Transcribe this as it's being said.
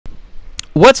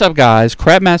What's up, guys?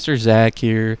 Crapmaster Zach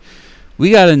here.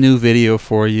 We got a new video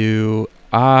for you.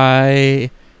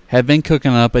 I have been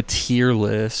cooking up a tier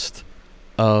list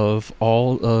of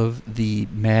all of the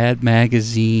Mad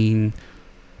Magazine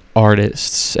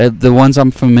artists, the ones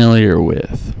I'm familiar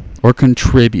with, or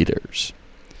contributors.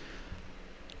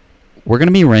 We're going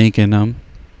to be ranking them.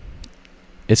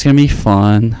 It's going to be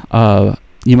fun.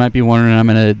 You might be wondering, I'm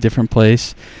in a different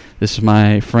place. This is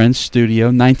my friend's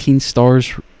studio, 19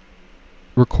 stars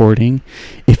recording.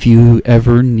 If you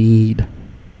ever need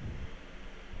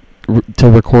to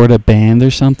record a band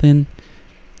or something,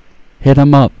 hit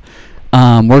them up.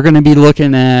 We're going to be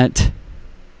looking at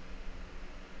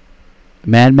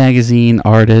Mad Magazine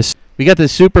artists. We got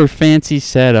this super fancy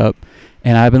setup,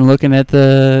 and I've been looking at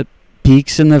the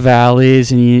peaks and the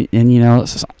valleys, and you know,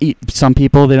 some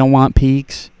people, they don't want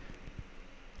peaks.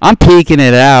 I'm peeking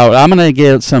it out. I'm going to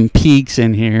get some peaks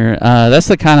in here. That's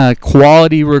the kind of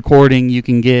quality recording you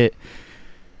can get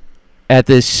at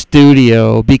this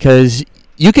studio, because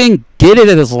you can get it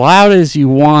as loud as you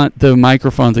want the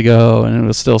microphone to go, and it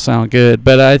will still sound good.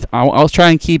 But I'll try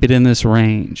and keep it in this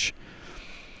range.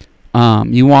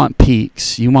 You want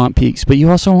peaks. You want peaks. But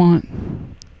you also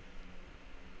want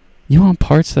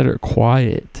parts that are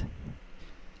quiet.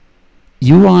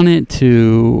 You want it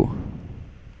to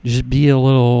just be a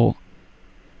little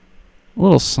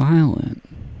silent.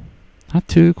 Not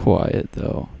too quiet,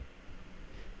 though.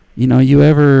 You know, you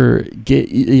ever get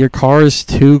your car is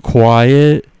too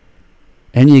quiet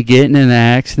and you get in an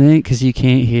accident because you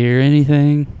can't hear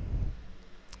anything?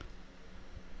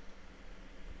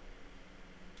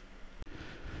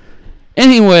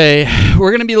 Anyway, we're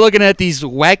going to be looking at these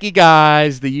wacky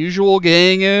guys, the usual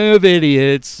gang of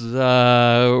idiots.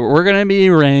 We're going to be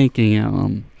ranking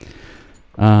them.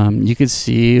 You can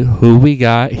see who we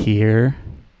got here.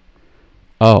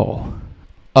 Oh,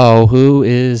 who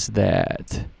is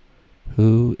that?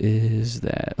 Who is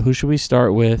that? Who should we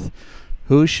start with?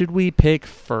 Who should we pick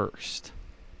first?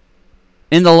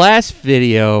 In the last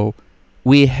video,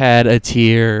 we had a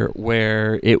tier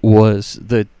where it was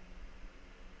the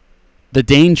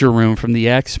danger room from the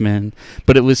X-Men,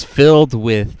 but it was filled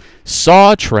with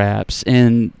saw traps,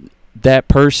 and that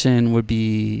person would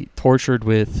be tortured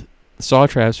with saw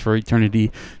traps for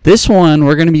eternity. This one,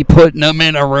 we're going to be putting them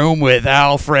in a room with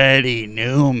Alfred E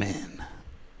Neuman.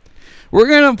 We're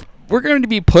going to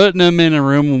be putting them in a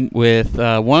room with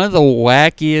one of the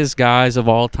wackiest guys of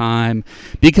all time,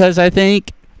 because I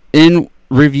think in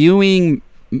reviewing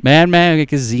Mad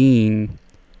Magazine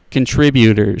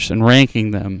contributors and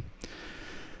ranking them,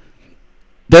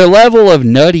 their level of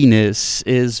nuttiness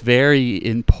is very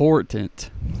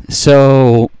important.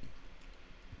 So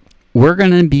we're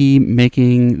going to be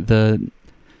making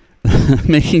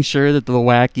making sure that the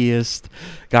wackiest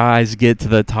guys get to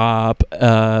the top.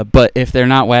 But if they're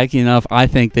not wacky enough, I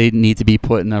think they need to be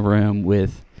put in a room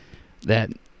with that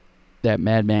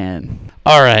madman.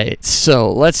 All right, so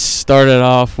let's start it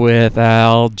off with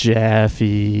Al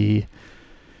Jaffee.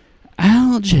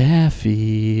 Al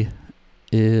Jaffee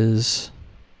is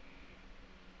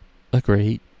a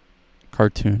great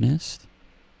cartoonist.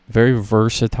 Very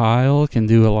versatile, can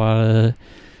do a lot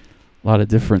of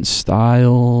different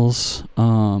styles.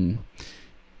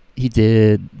 He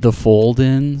did the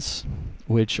fold-ins,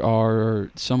 which are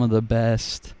some of the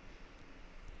best.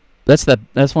 That's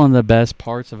one of the best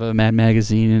parts of a Mad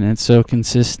Magazine, and it's so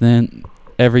consistent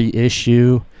every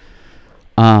issue.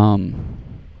 They're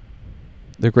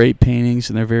great paintings,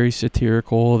 and they're very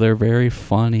satirical. They're very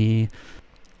funny.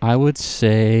 I would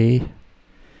say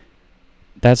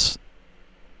that's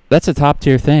a top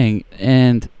tier thing.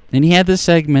 And he had this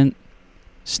segment,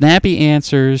 snappy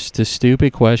answers to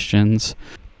stupid questions.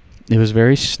 It was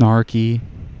very snarky.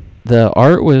 The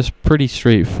art was pretty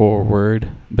straightforward,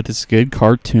 but it's good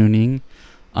cartooning.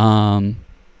 I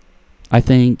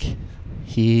think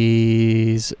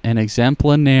he's an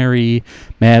exemplary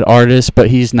mad artist,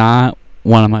 but he's not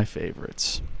one of my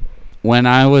favorites. When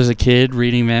I was a kid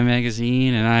reading Mad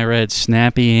Magazine and I read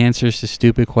snappy answers to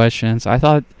stupid questions, I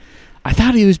thought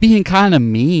he was being kind of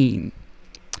mean.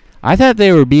 I thought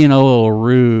they were being a little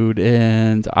rude,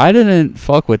 and I didn't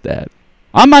fuck with that.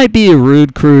 I might be a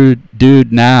rude, crude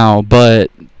dude now,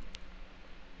 but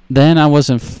then I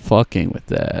wasn't fucking with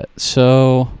that.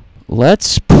 So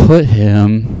let's put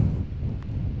him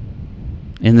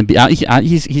in the B.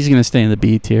 He's gonna stay in the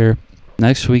B tier.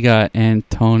 Next, we got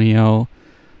Antonio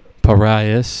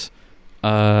Prohias,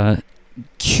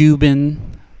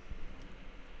 Cuban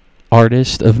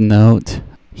artist of note.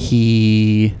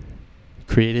 He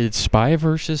created Spy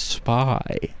vs.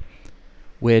 Spy,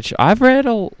 which I've read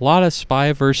a lot of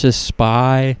Spy vs.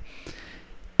 Spy,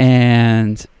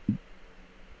 and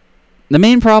The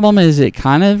main problem is it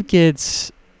kind of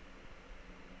gets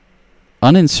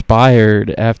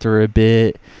uninspired after a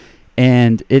bit,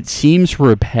 and it seems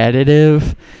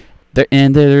repetitive.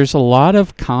 And there's a lot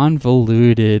of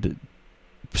convoluted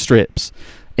strips,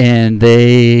 and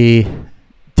they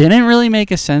didn't really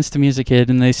make a sense to me as a kid,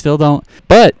 and they still don't.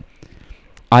 But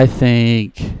I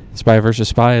think Spy vs.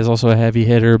 Spy is also a heavy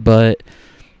hitter, but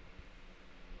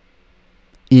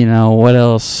you know, what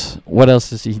else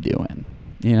is he doing?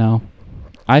 You know,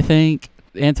 I think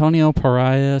Antonio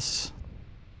Prohias,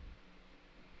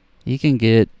 he can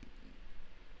get,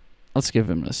 let's give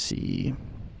him a C.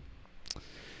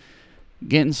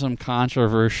 Getting some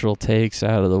controversial takes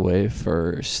out of the way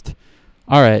first.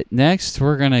 All right, next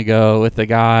we're going to go with the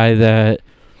guy that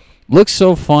looks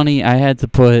so funny I had to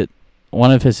put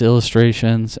one of his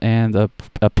illustrations and a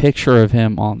picture of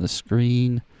him on the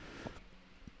screen.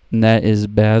 And that is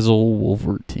Basil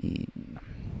Wolvertin.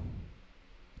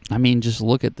 I mean, just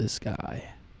look at this guy.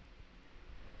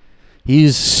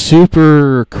 He's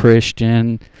super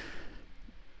Christian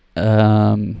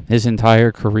his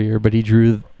entire career, but he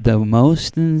drew the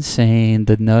most insane,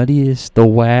 the nuttiest, the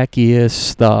wackiest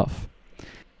stuff.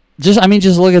 Just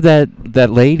look at that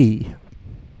lady.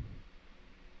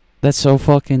 That's so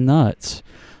fucking nuts.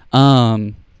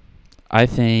 I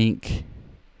think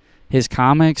his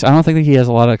comics, I don't think that he had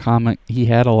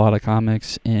a lot of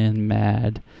comics in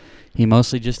Mad. He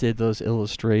mostly just did those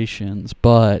illustrations,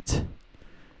 but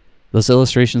those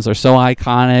illustrations are so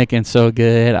iconic and so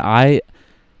good. I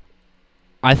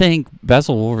think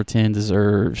Basil Wolvertin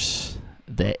deserves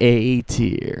the A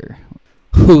tier.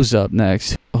 Who's up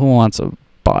next? Who wants a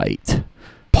bite?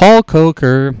 Paul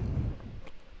Coker.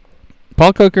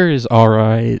 Paul Coker is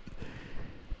alright.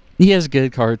 He has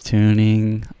good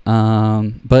cartooning,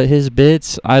 but his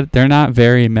bits, they're not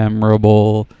very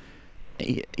memorable.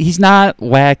 He's not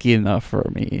wacky enough for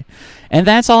me. And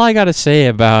that's all I got to say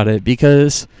about it,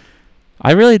 because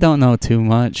I really don't know too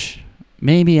much.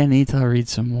 Maybe I need to read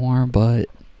some more, but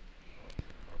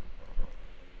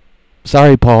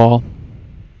sorry, Paul.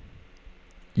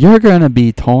 You're going to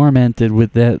be tormented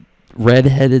with that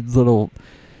red-headed little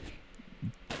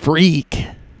freak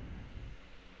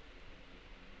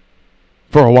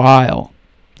for a while.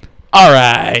 All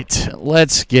right,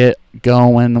 let's get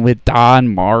going with Don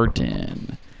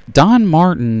Martin. Don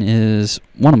Martin is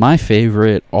one of my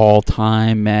favorite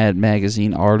all-time Mad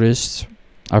Magazine artists.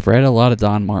 I've read a lot of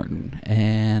Don Martin,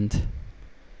 and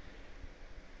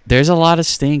there's a lot of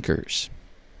stinkers,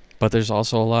 but there's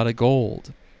also a lot of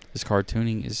gold. His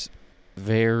cartooning is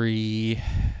very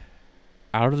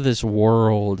out of this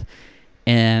world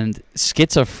and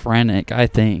schizophrenic, I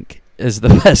think, is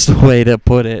the best way to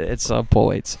put it at some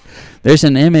points. There's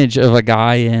an image of a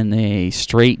guy in a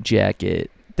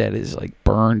straitjacket that is like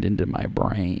burned into my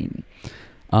brain.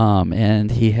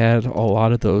 And he had a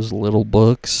lot of those little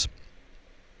books,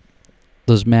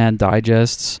 those Mad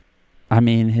Digests. I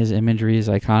mean, his imagery is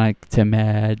iconic to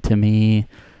Mad, to me.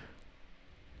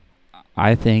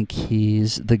 I think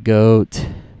he's the GOAT.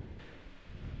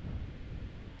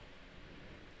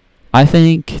 I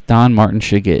think Don Martin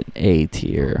should get A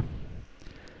tier.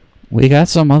 We got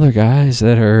some other guys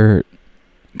that are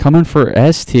coming for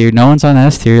S tier. No one's on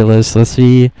S tier list. Let's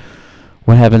see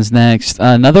what happens next.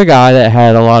 Another guy that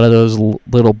had a lot of those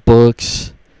little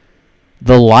books,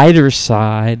 the lighter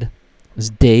side, is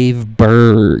Dave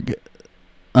Berg.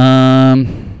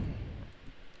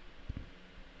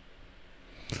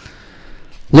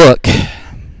 Look,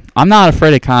 I'm not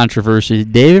afraid of controversy.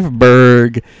 Dave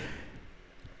Berg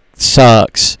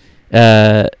sucks.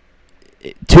 Too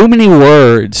many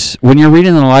words. When you're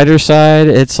reading the lighter side,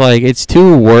 it's like it's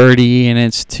too wordy and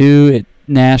it's too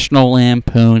National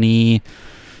Lampoony.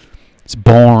 It's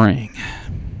boring.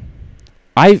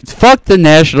 Fuck the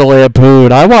National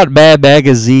Lampoon. I want Mad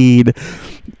Magazine.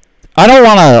 I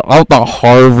don't want the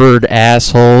Harvard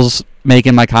assholes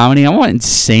making my comedy. I want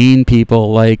insane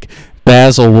people like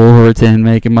Basil Wolvertin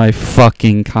making my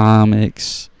fucking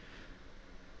comics.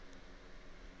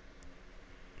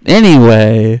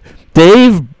 Anyway,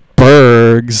 Dave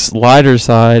Berg's lighter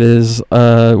side is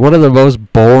one of the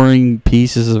most boring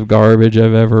pieces of garbage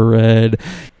I've ever read.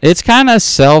 It's kind of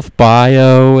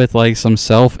self-bio with like some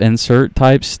self-insert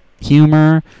types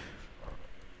humor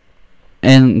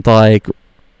and like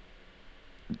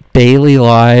daily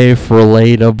life,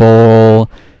 relatable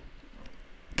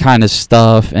kind of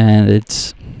stuff, and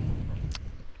it's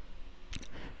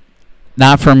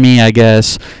not for me, I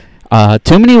guess.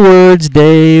 Too many words,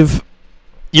 Dave.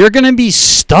 You're going to be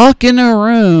stuck in a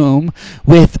room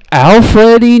with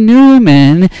Alfred E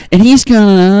Neuman, and he's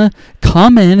going to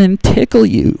come in and tickle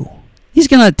you. He's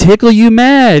going to tickle you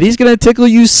mad. He's going to tickle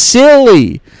you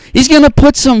silly. He's going to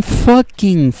put some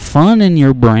fucking fun in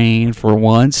your brain for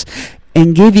once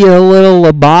and give you a little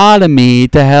lobotomy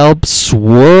to help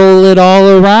swirl it all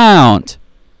around.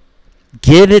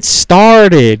 Get it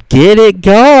started. Get it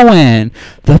going.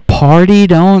 The party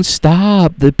don't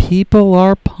stop. The people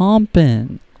are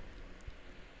pumping.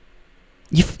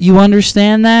 You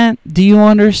understand that? Do you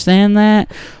understand that?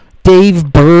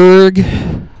 Dave Berg.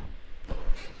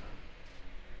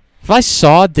 If I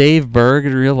saw Dave Berg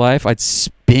in real life, I'd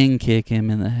spin kick him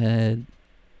in the head.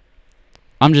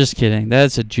 I'm just kidding.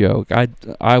 That's a joke.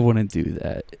 I wouldn't do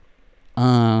that.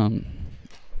 I'm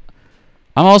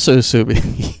also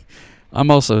assuming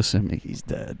he's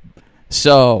dead.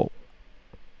 So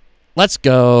let's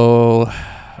go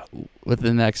with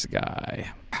the next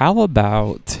guy. How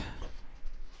about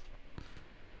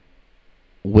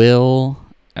Will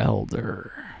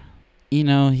Elder? You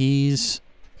know, he's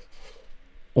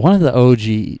one of the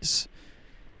OGs.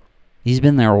 He's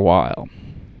been there a while.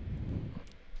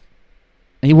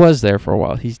 He was there for a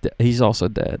while. He's also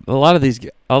dead. A lot of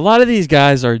these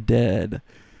guys are dead,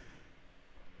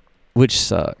 which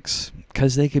sucks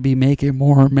because they could be making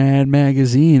more Mad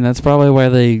Magazine. That's probably why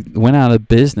they went out of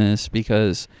business,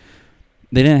 because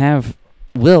they didn't have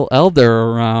Will Elder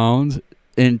around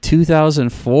in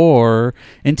 2004.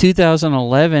 In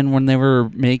 2011, when they were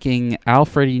making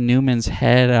Alfred E Neuman's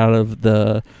head out of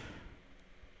the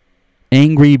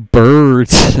Angry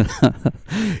Birds,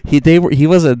 he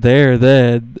wasn't there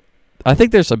then. I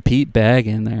think there's a Pete bag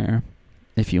in there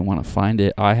if you want to find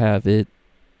it. I have it.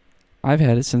 I've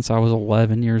had it since I was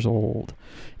 11 years old.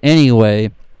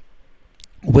 Anyway,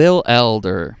 Will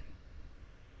Elder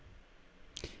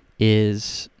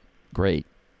is great.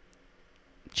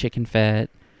 Chicken fat.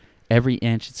 Every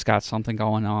inch it's got something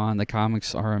going on. The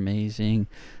comics are amazing.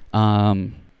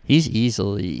 He's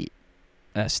easily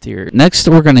S tier. Next,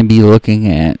 we're going to be looking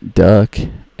at Duck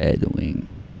Edwing.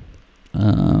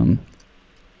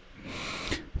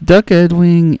 Duck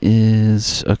Edwing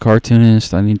is a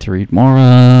cartoonist I need to read more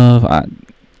of. I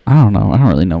don't know. I don't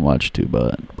really know much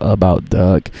about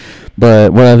Duck,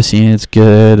 but what I've seen, it's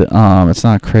good. It's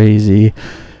not crazy.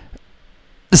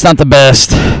 It's not the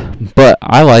best, but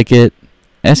I like it.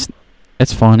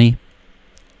 It's funny.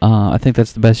 I think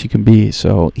that's the best you can be.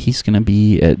 So he's gonna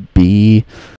be at B.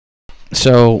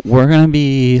 So we're gonna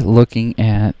be looking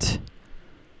at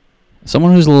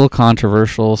someone who's a little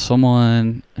controversial,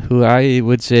 someone who I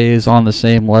would say is on the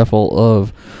same level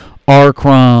of R.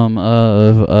 Crumb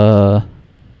of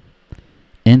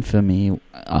infamy,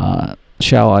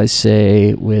 shall I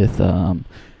say, with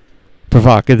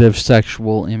provocative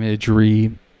sexual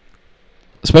imagery,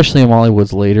 especially in Wally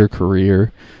Wood's later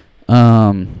career.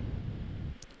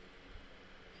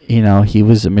 You know, he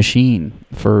was a machine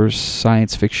for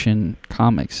science fiction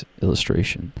comics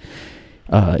illustration.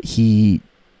 He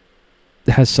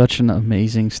has such an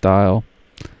amazing style.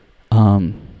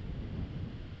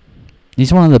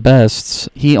 He's one of the best.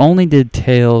 He only did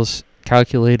tales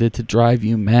calculated to drive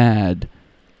you mad.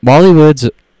 Wally Wood's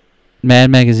Mad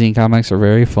Magazine comics are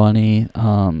very funny.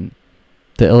 The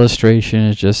illustration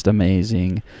is just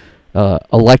amazing.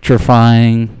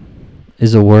 Electrifying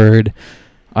is a word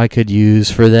I could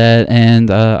use for that, and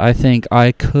I think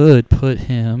I could put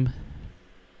him.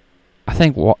 I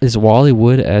think is Wally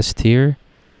Wood S tier?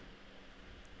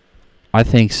 I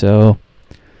think so.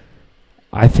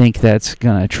 I think that's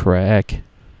gonna track.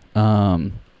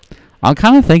 I'm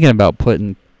kind of thinking about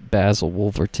putting Basil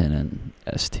Wolvertin in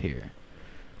S tier.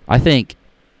 I think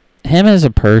him as a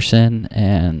person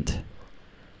and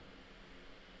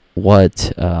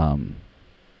what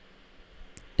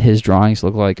his drawings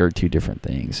look like are two different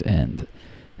things, and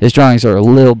his drawings are a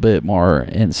little bit more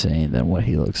insane than what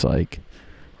he looks like.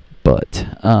 But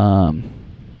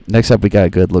next up, we got a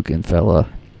good-looking fella.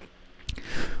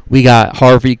 We got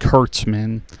Harvey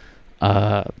Kurtzman.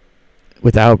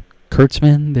 Without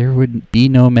Kurtzman, there would be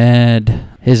no Mad.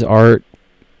 His art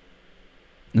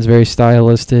is very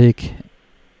stylistic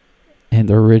and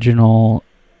original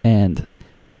and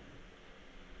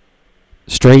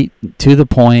straight to the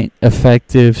point,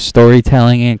 effective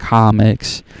storytelling in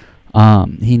comics.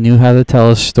 He knew how to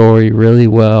tell a story really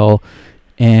well,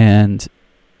 and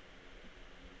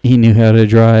he knew how to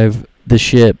drive the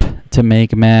ship to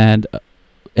make Mad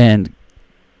and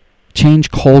change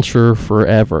culture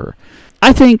forever.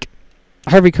 I think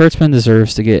Harvey Kurtzman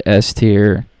deserves to get S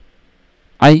tier.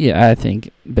 I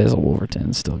think Basil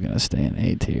Wolvertin is still going to stay in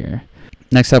A tier.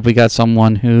 Next up, we got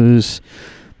someone who's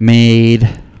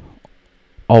made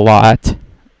a lot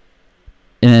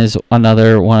and is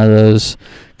another one of those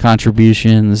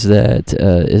contributions that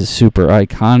is super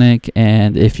iconic.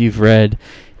 And if you've read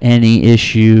any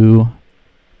issue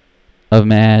of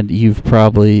Mad, you've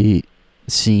probably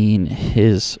seen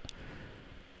his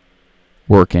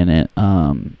work in it.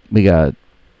 We got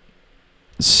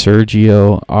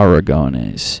Sergio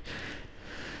Aragones.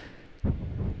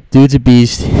 Dude's a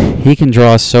beast. He can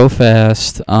draw so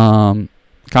fast.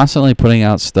 Constantly putting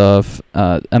out stuff.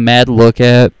 A Mad look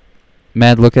at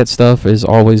stuff is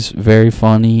always very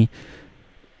funny.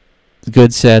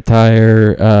 Good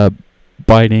satire,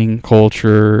 biting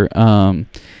culture.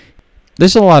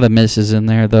 There's a lot of misses in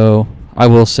there, though. I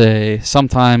will say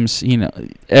sometimes,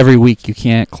 every week you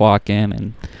can't clock in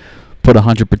and put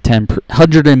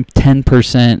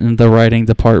 110% in the writing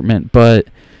department, but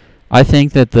I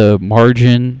think that the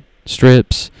margin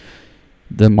strips,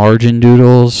 the margin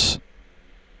doodles,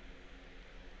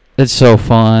 it's so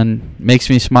fun. Makes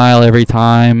me smile every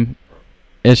time.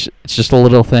 It's just a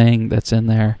little thing that's in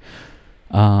there.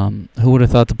 Who would have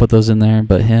thought to put those in there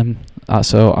but him?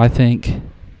 So I think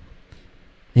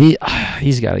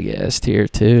he's got to get S tier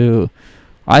too.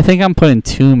 I think I'm putting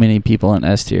too many people in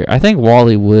S tier. I think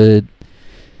Wally Wood.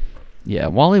 Yeah,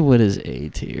 Wally Wood is A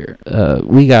tier.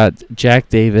 We got Jack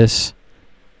Davis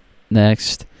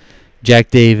next.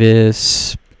 Jack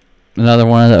Davis, another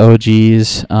one of the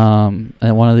OGs,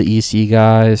 and one of the EC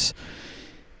guys.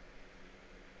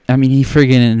 I mean, he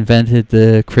friggin' invented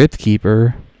the Crypt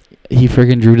Keeper. He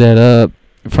friggin' drew that up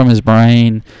from his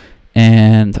brain,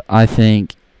 and I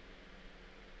think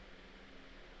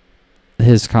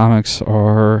his comics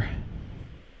are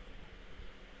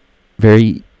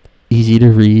very easy to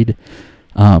read,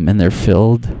 and they're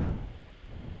filled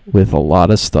with a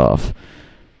lot of stuff.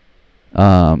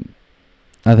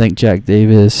 I think Jack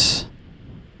Davis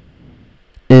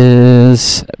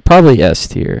is probably S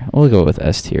tier. We'll go with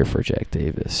S tier for Jack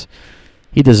Davis.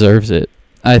 He deserves it,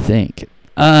 I think.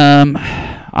 I'm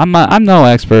no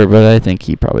expert, but I think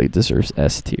he probably deserves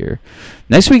S tier.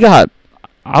 Next we got,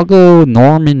 I'll go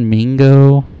Norman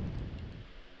Mingo.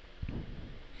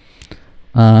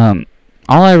 All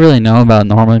I really know about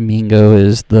Norman Mingo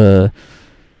is the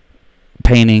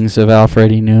paintings of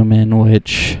Alfred E Neuman,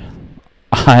 which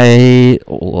I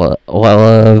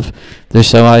love. They're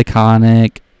so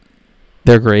iconic.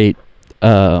 They're great.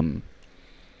 But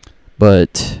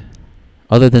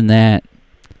other than that,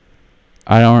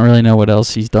 I don't really know what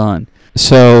else he's done.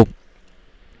 So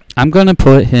I'm going to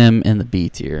put him in the B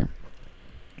tier.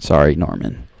 Sorry,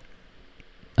 Norman.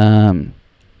 I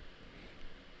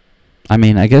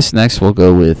mean, I guess next we'll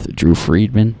go with Drew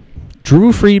Friedman.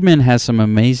 Drew Friedman has some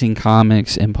amazing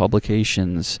comics and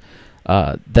publications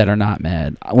that are not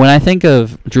Mad. When I think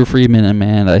of Drew Friedman and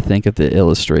Mad, I think of the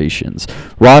illustrations.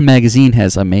 Rod Magazine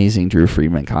has amazing Drew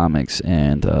Friedman comics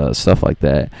and stuff like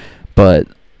that. But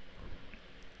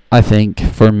I think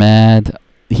for Mad,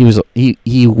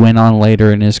 he went on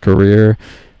later in his career,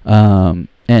 and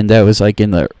that was like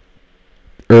in the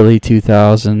early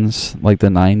 2000s, like the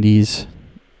 90s.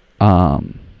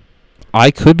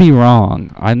 I could be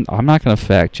wrong. I'm not gonna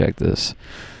fact check this.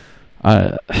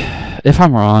 If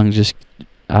I'm wrong, just,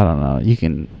 I don't know, you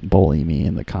can bully me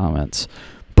in the comments.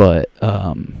 But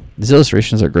his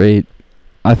illustrations are great,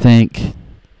 I think.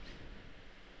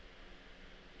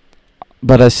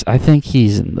 But I think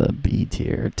he's in the B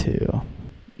tier too.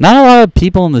 Not a lot of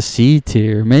people in the C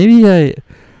tier. Maybe you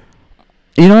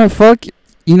know what? Fuck.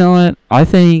 You know what? I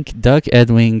think Duck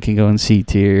Edwing can go in C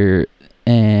tier,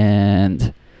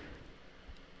 and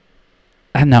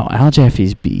I know Al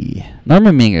Jaffee's B.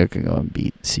 Norman Mingo can go in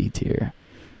C tier.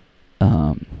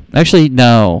 Actually,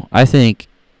 no. I think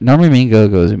Norman Mingo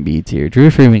goes in B tier. Drew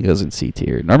Friedman goes in C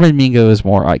tier. Norman Mingo is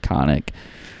more iconic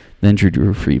than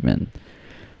Drew Friedman.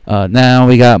 Now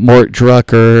we got Mort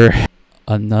Drucker,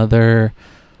 another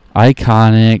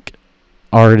iconic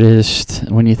artist.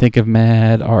 When you think of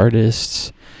Mad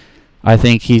artists, I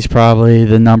think he's probably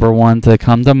the number one to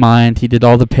come to mind. He did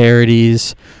all the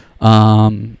parodies,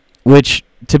 which,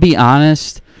 to be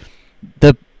honest,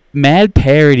 the Mad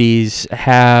parodies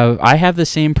I have the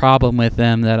same problem with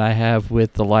them that I have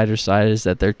with the lighter side, is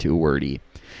that they're too wordy.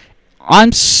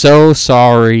 I'm so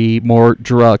sorry, Mort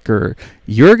Drucker.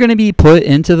 You're going to be put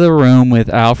into the room with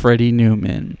Alfred E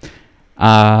Neuman.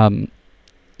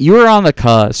 You were on the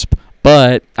cusp,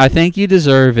 but I think you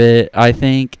deserve it. I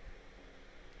think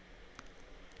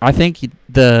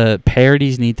the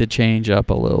parodies need to change up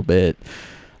a little bit.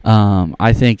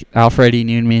 I think Alfred E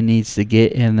Neuman needs to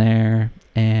get in there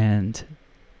and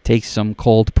take some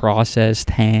cold processed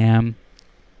ham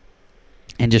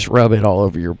and just rub it all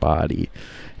over your body.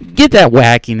 Get that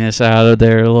wackiness out of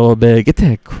there a little bit. Get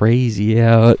that crazy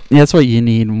out. That's what you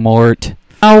need, Mort.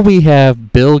 Now we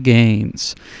have Bill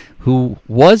Gaines, who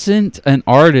wasn't an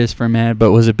artist for Mad,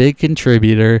 but was a big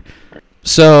contributor.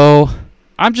 So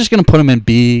I'm just going to put him in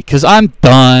B because I'm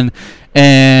done.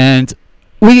 And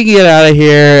we can get out of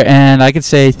here. And I can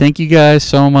say thank you guys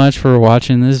so much for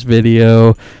watching this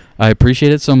video. I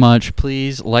appreciate it so much.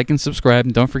 Please like and subscribe.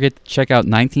 And don't forget to check out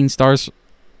 19 Stars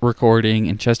Recording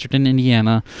in Chesterton,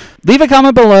 Indiana. Leave a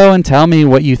comment below and tell me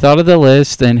what you thought of the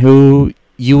list and who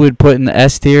you would put in the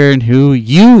S tier and who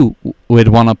you would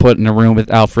want to put in a room with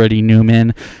Alfred E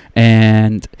Neuman.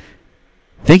 And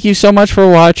thank you so much for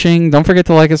watching. Don't forget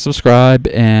to like and subscribe.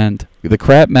 And the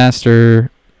Crap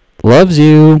Master loves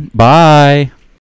you. Bye.